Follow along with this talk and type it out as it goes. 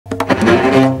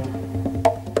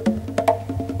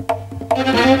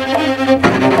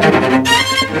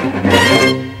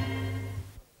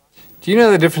Do you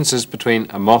know the differences between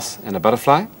a moth and a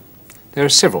butterfly? There are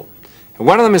several. And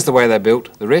one of them is the way they're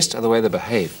built, the rest are the way they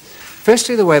behave.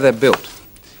 Firstly, the way they're built.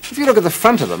 If you look at the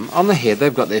front of them, on the head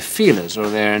they've got their feelers or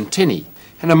their antennae.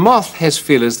 And a moth has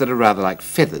feelers that are rather like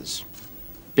feathers.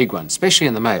 Big ones, especially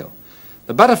in the male.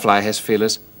 The butterfly has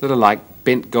feelers that are like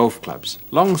bent golf clubs,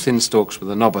 long thin stalks with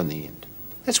a knob on the end.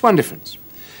 That's one difference.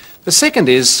 The second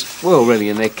is, well, really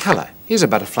in their colour. Here's a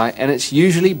butterfly and it's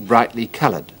usually brightly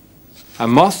coloured. A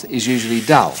moth is usually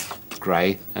dull,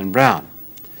 grey and brown.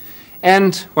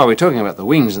 And while we're talking about the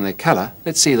wings and their colour,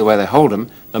 let's see the way they hold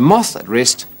them. The moth at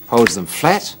rest holds them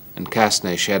flat and casts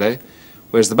no shadow,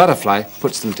 whereas the butterfly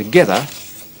puts them together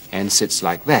and sits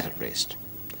like that at rest.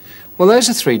 Well, those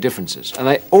are three differences, and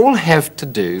they all have to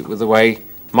do with the way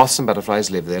moths and butterflies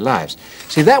live their lives.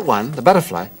 See, that one, the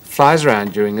butterfly, flies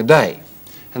around during the day,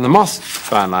 and the moth,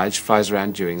 by and large, flies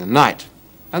around during the night.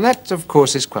 And that, of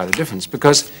course, is quite a difference,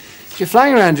 because if you're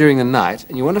flying around during the night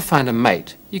and you want to find a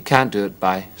mate, you can't do it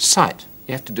by sight.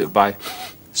 You have to do it by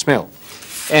smell.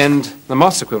 And the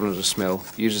moth's equivalent of smell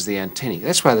uses the antennae.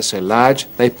 That's why they're so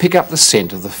large. They pick up the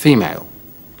scent of the female.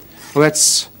 Well,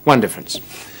 that's one difference.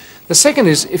 The second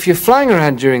is, if you're flying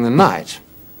around during the night,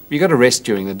 you've got to rest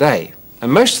during the day.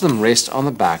 And most of them rest on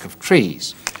the bark of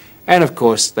trees. And, of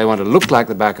course, they want to look like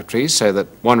the bark of trees so that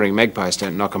wandering magpies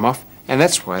don't knock them off. And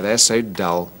that's why they're so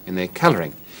dull in their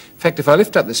colouring. In fact, if I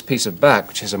lift up this piece of bark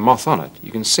which has a moth on it,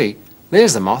 you can see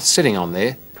there's the moth sitting on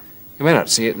there. You may not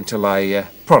see it until I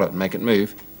prod it and make it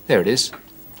move. There it is,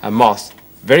 a moth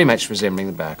very much resembling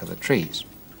the bark of the trees.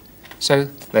 So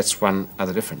that's one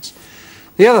other difference.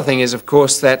 The other thing is, of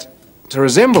course, that to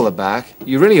resemble the bark,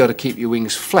 you really ought to keep your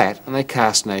wings flat and they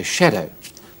cast no shadow.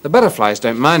 The butterflies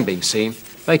don't mind being seen.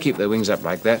 They keep their wings up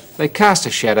like that. They cast a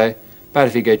shadow, but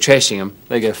if you go chasing them,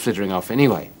 they go flittering off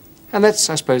anyway. And that's,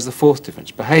 I suppose, the fourth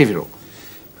difference, behavioural.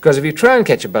 Because if you try and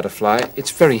catch a butterfly,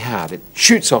 it's very hard. It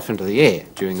shoots off into the air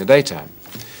during the daytime.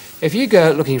 If you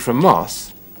go looking for a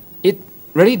moth, it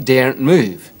really daren't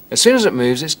move. As soon as it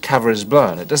moves, its cover is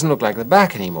blown. It doesn't look like the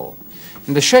bark anymore.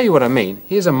 And to show you what I mean,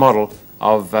 here's a model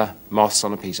of moths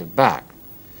on a piece of bark.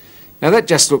 Now that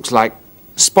just looks like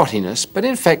spottiness, but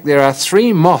in fact there are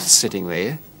 3 moths sitting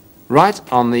there, right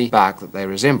on the bark that they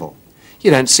resemble.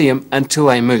 You don't see them until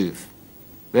they move.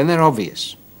 Then they're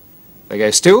obvious. They go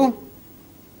still,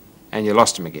 and you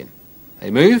lost them again.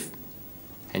 They move,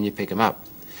 and you pick them up.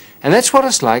 And that's what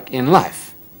it's like in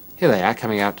life. Here they are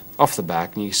coming out off the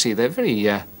bark, and you see they're very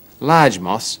large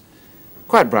moths,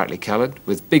 quite brightly coloured,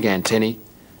 with big antennae.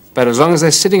 But as long as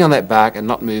they're sitting on that bark and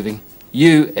not moving,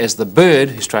 you, as the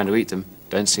bird who's trying to eat them,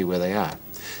 don't see where they are.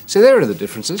 So there are the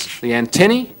differences. The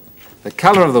antennae, the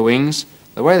colour of the wings,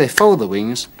 the way they fold the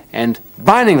wings, and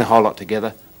binding the whole lot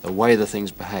together, the way the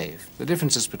things behave. The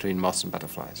differences between moths and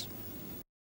butterflies.